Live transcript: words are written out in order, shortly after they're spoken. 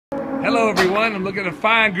Hello everyone, I'm looking at a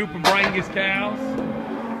fine group of Brangus cows.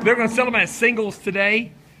 They're going to sell them as singles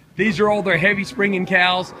today. These are all their heavy springing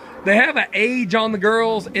cows. They have an age on the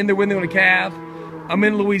girls and they're when they're going to calve. I'm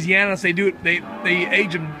in Louisiana, so they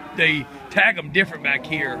age them, they tag them different back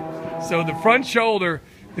here. So the front shoulder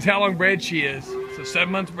is how long bred she is. So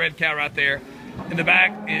 7 months bred cow right there. In the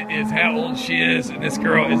back is how old she is, and this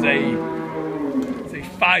girl is a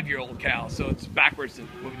 5-year-old cow. So it's backwards than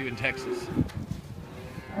what we do in Texas.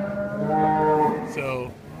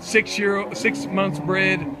 So 6 months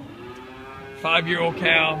bred, 5-year-old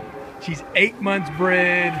cow. She's 8 months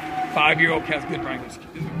bred, 5-year-old cow's good Brangus.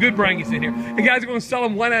 Good Brangus in here. And guys, are going to sell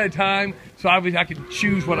them one at a time, so obviously I can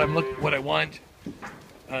choose what I want.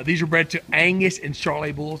 These are bred to Angus and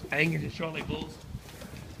Charolais bulls. Angus and Charolais bulls.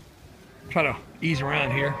 Try to ease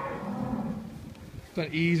around here. Try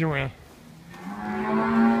to ease around.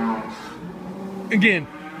 Again,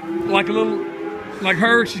 like a little. Like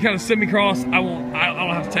her, she's kind of semi-cross. I don't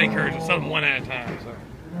have to take her. Just sell them one at a time. So.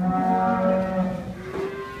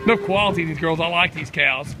 No quality in these girls. I like these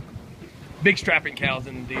cows. Big strapping cows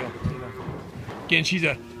in the deal. You know. Again, she's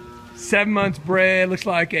a 7 months bred. Looks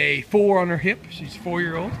like a 4 on her hip. She's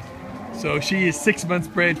 4-year-old. So she is 6 months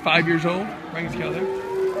bred, 5 years old. Brangus cow there.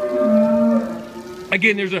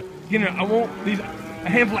 Again, there's I want these. A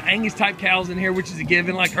handful of Angus type cows in here, which is a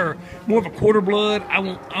given. Like her, more of a quarter blood. I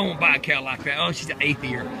won't buy a cow like that. Oh, she's an 8th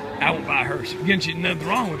ear. I won't buy her. Again, she's nothing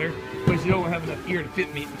wrong with her, but she don't have enough ear to fit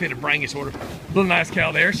a Brangus order. Little nice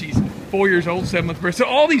cow there. She's 4 years old, 7 months bred. So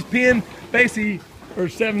all these pen basically are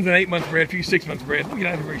 7 and 8 months bred. A few 6 months bred. Look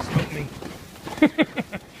at how very smoke me.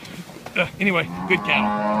 Anyway, good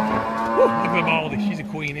cow. Woo, look at the baldy. She's a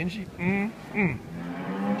queen, isn't she?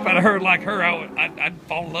 If I'd have heard like her, I'd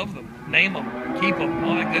fall in love with them, name them, keep them,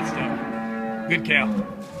 all that good stuff. Good cow.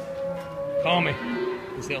 Call me.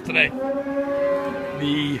 We'll sell today,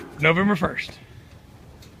 the November 1st.